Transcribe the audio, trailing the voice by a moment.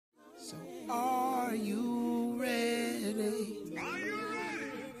Are you ready? Are you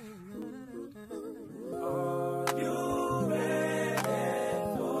ready? Are you ready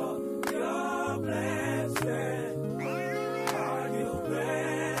for your blessing? Are you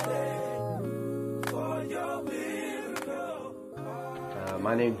ready for your miracle?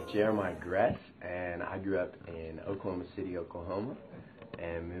 My name is Jeremiah Gress, and I grew up in Oklahoma City, Oklahoma,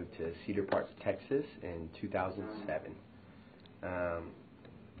 and moved to Cedar Park, Texas in 2007.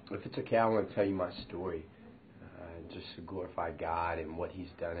 If it's okay, I want to tell you my story, just to glorify God and what He's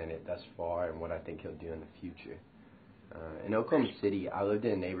done in it thus far and what I think He'll do in the future. In Oklahoma City, I lived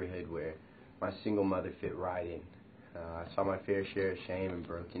in a neighborhood where my single mother fit right in. I saw my fair share of shame and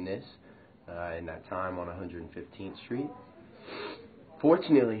brokenness in that time on 115th Street.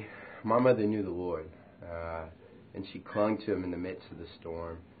 Fortunately, my mother knew the Lord, and she clung to Him in the midst of the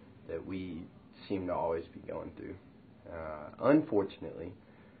storm that we seem to always be going through. Unfortunately,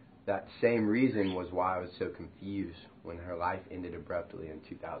 that same reason was why I was so confused when her life ended abruptly in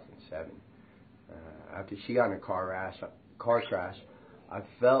 2007. After she got in a car crash, I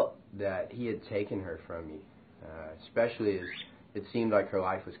felt that He had taken her from me, especially as it seemed like her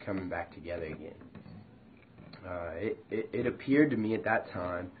life was coming back together again. It appeared to me at that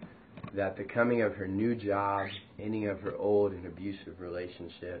time that the coming of her new job, ending of her old and abusive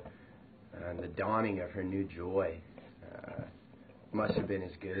relationship, and the dawning of her new joy must have been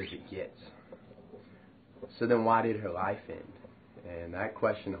as good as it gets. So then why did her life end? And that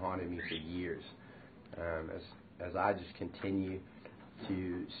question haunted me for years, as I just continue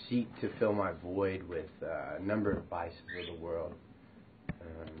to seek to fill my void with a number of vices of the world.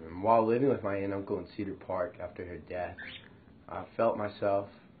 And while living with my aunt and uncle in Cedar Park after her death, I felt myself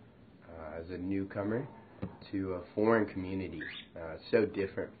as a newcomer to a foreign community, so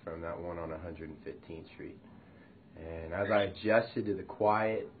different from that one on 115th Street. And as I adjusted to the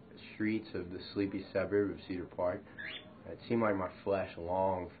quiet streets of the sleepy suburb of Cedar Park, it seemed like my flesh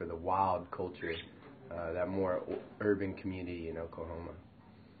longed for the wild culture, that more urban community in Oklahoma.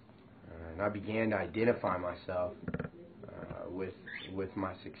 And I began to identify myself with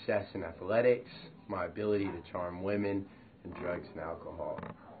my success in athletics, my ability to charm women, and drugs and alcohol.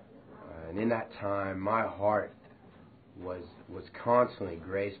 And in that time, my heart was constantly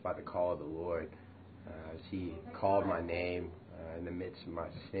graced by the call of the Lord as He called my name in the midst of my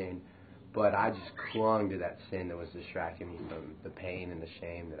sin. But I just clung to that sin that was distracting me from the pain and the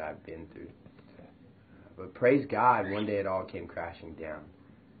shame that I've been through. But praise God, one day it all came crashing down.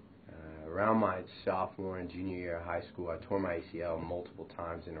 Around my sophomore and junior year of high school, I tore my ACL multiple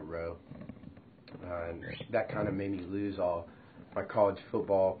times in a row. And that kind of made me lose all my college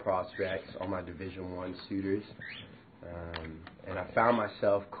football prospects, all my Division I suitors. And I found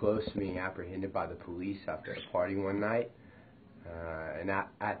myself close to being apprehended by the police after a party one night. And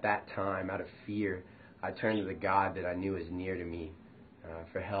at that time, out of fear, I turned to the God that I knew was near to me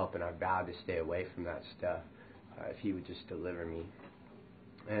for help, and I vowed to stay away from that stuff if He would just deliver me.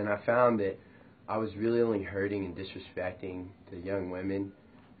 And I found that I was really only hurting and disrespecting the young women,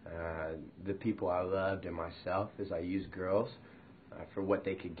 the people I loved, and myself as I used girls for what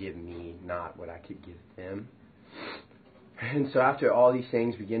they could give me, not what I could give them. And so after all these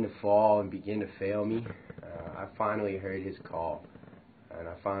things began to fall and begin to fail me, I finally heard His call, and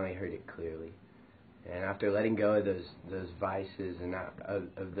I finally heard it clearly. And after letting go of those vices and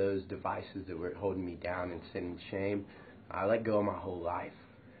of those devices that were holding me down in sin and shame, I let go of my whole life.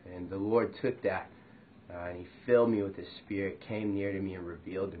 And the Lord took that and He filled me with His Spirit, came near to me and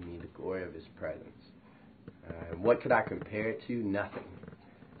revealed to me the glory of His presence. And what could I compare it to? Nothing.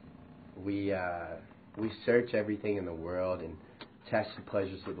 We search everything in the world and test the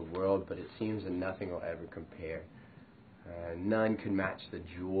pleasures of the world, but it seems that nothing will ever compare. None can match the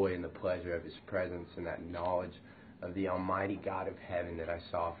joy and the pleasure of His presence and that knowledge of the Almighty God of heaven that I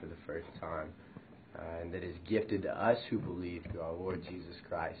saw for the first time. And that is gifted to us who believe through our Lord Jesus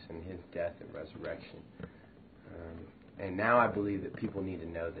Christ and His death and resurrection. And now I believe that people need to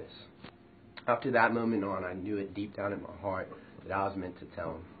know this. After that moment on, I knew it deep down in my heart that I was meant to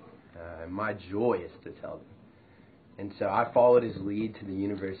tell them. And my joy is to tell them. And so I followed His lead to the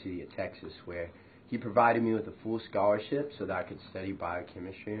University of Texas, where He provided me with a full scholarship so that I could study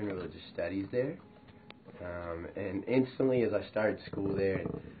biochemistry and religious studies there. And instantly as I started school there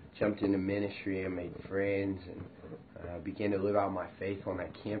and jumped into ministry and made friends and began to live out my faith on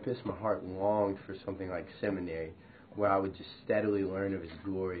that campus, my heart longed for something like seminary, where I would just steadily learn of His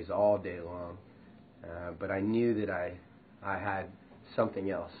glories all day long. But I knew that I had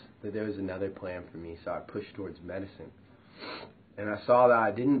something else, that there was another plan for me, so I pushed towards medicine. And I saw that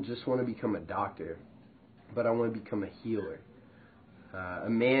I didn't just want to become a doctor, but I want to become a healer. A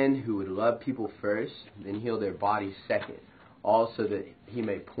man who would love people first, then heal their bodies second, also that he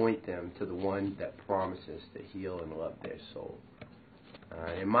may point them to the one that promises to heal and love their soul.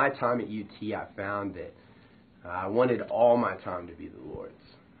 In my time at UT, I found that I wanted all my time to be the Lord's.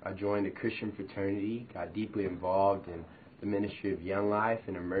 I joined a Christian fraternity, got deeply involved in the ministry of Young Life,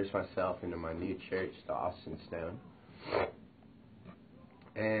 and immersed myself into my new church, the Austin Stone.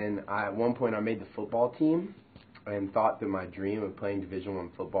 And at one point I made the football team and thought that my dream of playing Division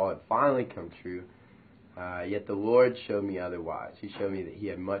I football had finally come true. Yet the Lord showed me otherwise. He showed me that He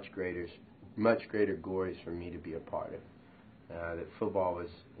had much greater glories for me to be a part of. That football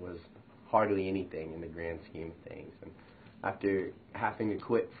was hardly anything in the grand scheme of things. And after having to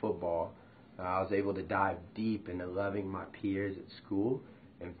quit football, I was able to dive deep into loving my peers at school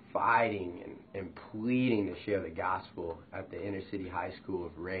and fighting and pleading to share the gospel at the inner city high school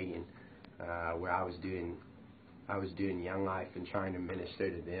of Reagan, where I was doing Young Life and trying to minister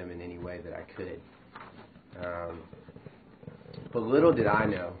to them in any way that I could. But little did I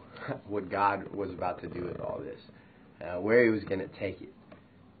know what God was about to do with all this, where He was going to take it.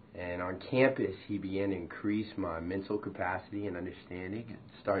 And on campus, He began to increase my mental capacity and understanding,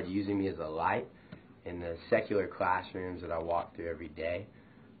 started using me as a light in the secular classrooms that I walked through every day,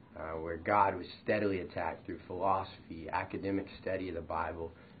 where God was steadily attacked through philosophy, academic study of the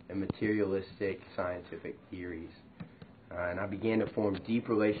Bible, and materialistic scientific theories. And I began to form deep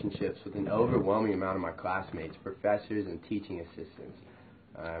relationships with an overwhelming amount of my classmates, professors, and teaching assistants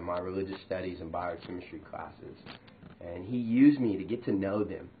in my religious studies and biochemistry classes. And He used me to get to know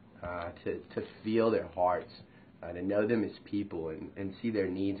them, to feel their hearts, to know them as people and see their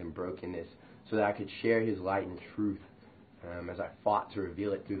needs and brokenness, so that I could share His light and truth as I fought to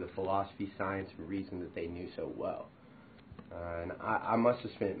reveal it through the philosophy, science, and reason that they knew so well. And I must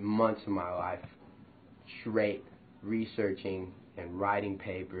have spent months of my life straight researching and writing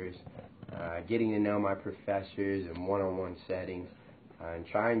papers, getting to know my professors in one-on-one settings, and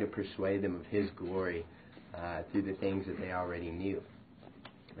trying to persuade them of His glory through the things that they already knew.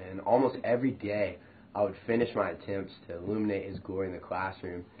 And almost every day, I would finish my attempts to illuminate His glory in the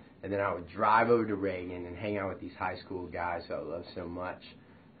classroom, and then I would drive over to Reagan and hang out with these high school guys who I love so much,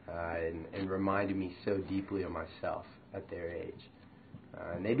 and reminded me so deeply of myself at their age.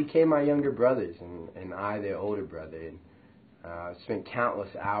 And they became my younger brothers, and I their older brother. And I spent countless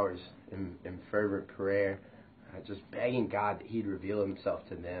hours in fervent prayer, just begging God that He'd reveal Himself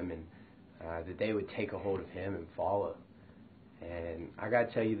to them, and that they would take a hold of Him and follow. And I got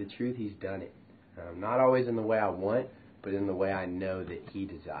to tell you the truth, He's done it. Not always in the way I want, but in the way I know that He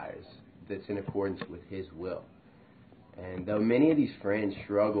desires, that's in accordance with His will. And though many of these friends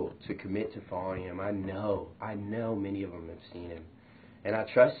struggle to commit to following Him, I know many of them have seen Him. And I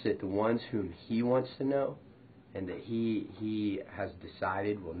trust that the ones whom He wants to know and that He has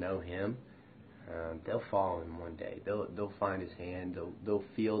decided will know Him, they'll follow Him one day. They'll find His hand. They'll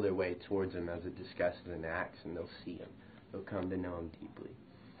feel their way towards Him as it discusses in Acts, and they'll see Him. They'll come to know Him deeply.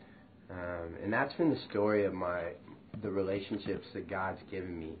 And that's been the story of the relationships that God's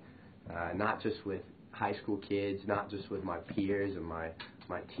given me, not just with high school kids, not just with my peers and my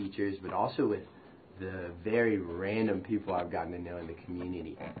teachers, but also with the very random people I've gotten to know in the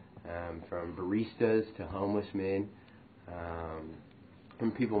community, from baristas to homeless men,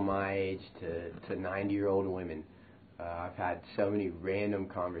 from people my age to 90-year-old women. I've had so many random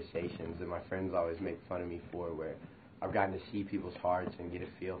conversations that my friends always make fun of me for, where I've gotten to see people's hearts and get a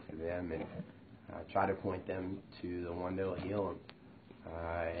feel for them, and try to point them to the one that will heal them.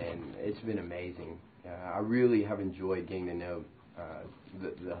 And it's been amazing. I really have enjoyed getting to know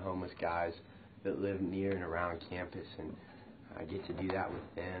the homeless guys that live near and around campus, and I get to do that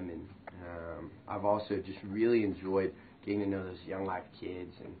with them. And I've also just really enjoyed getting to know those Young Life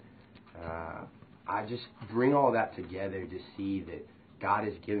kids, and I just bring all that together to see that God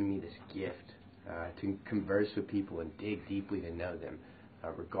has given me this gift to converse with people and dig deeply to know them,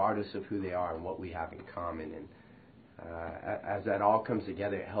 regardless of who they are and what we have in common. And as that all comes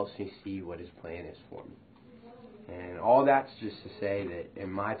together, it helps me see what His plan is for me. And all that's just to say that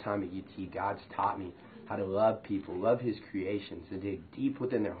in my time at UT, God's taught me how to love people, love His creations, and dig deep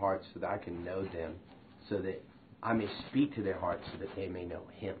within their hearts so that I can know them, so that I may speak to their hearts so that they may know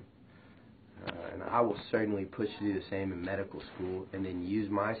Him. And I will certainly push to do the same in medical school, and then use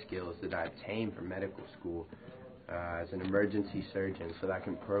my skills that I obtained from medical school as an emergency surgeon, so that I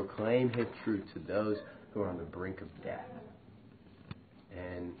can proclaim His truth to those who are on the brink of death.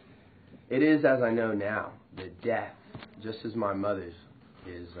 And it is, as I know now, that death, just as my mother's,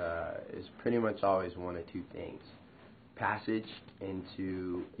 is pretty much always one of two things: passage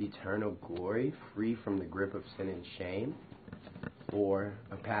into eternal glory, free from the grip of sin and shame, for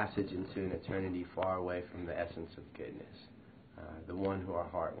a passage into an eternity far away from the essence of goodness, the one who our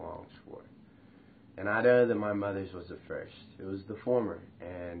heart longs for. And I know that my mother's was the first. It was the former.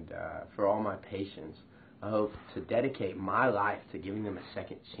 And for all my patients, I hope to dedicate my life to giving them a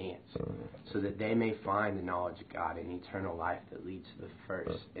second chance so that they may find the knowledge of God and eternal life that leads to the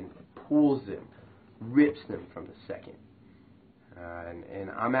first and pulls them, rips them from the second.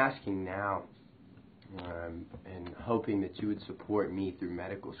 And I'm asking now and hoping that you would support me through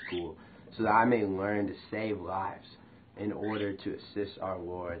medical school so that I may learn to save lives in order to assist our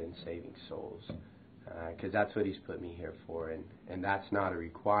Lord in saving souls. Because that's what He's put me here for. And that's not a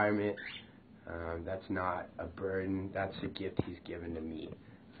requirement. That's not a burden. That's a gift He's given to me.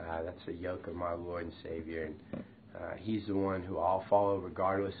 That's the yoke of my Lord and Savior. And He's the one who I'll follow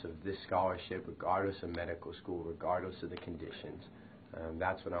regardless of this scholarship, regardless of medical school, regardless of the conditions.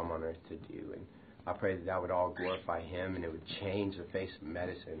 That's what I'm on earth to do. And I pray that that would all glorify Him and it would change the face of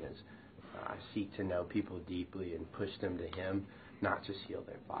medicine as I seek to know people deeply and push them to Him, not just heal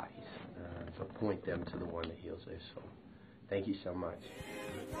their bodies, but point them to the one that heals their soul. Thank you so much.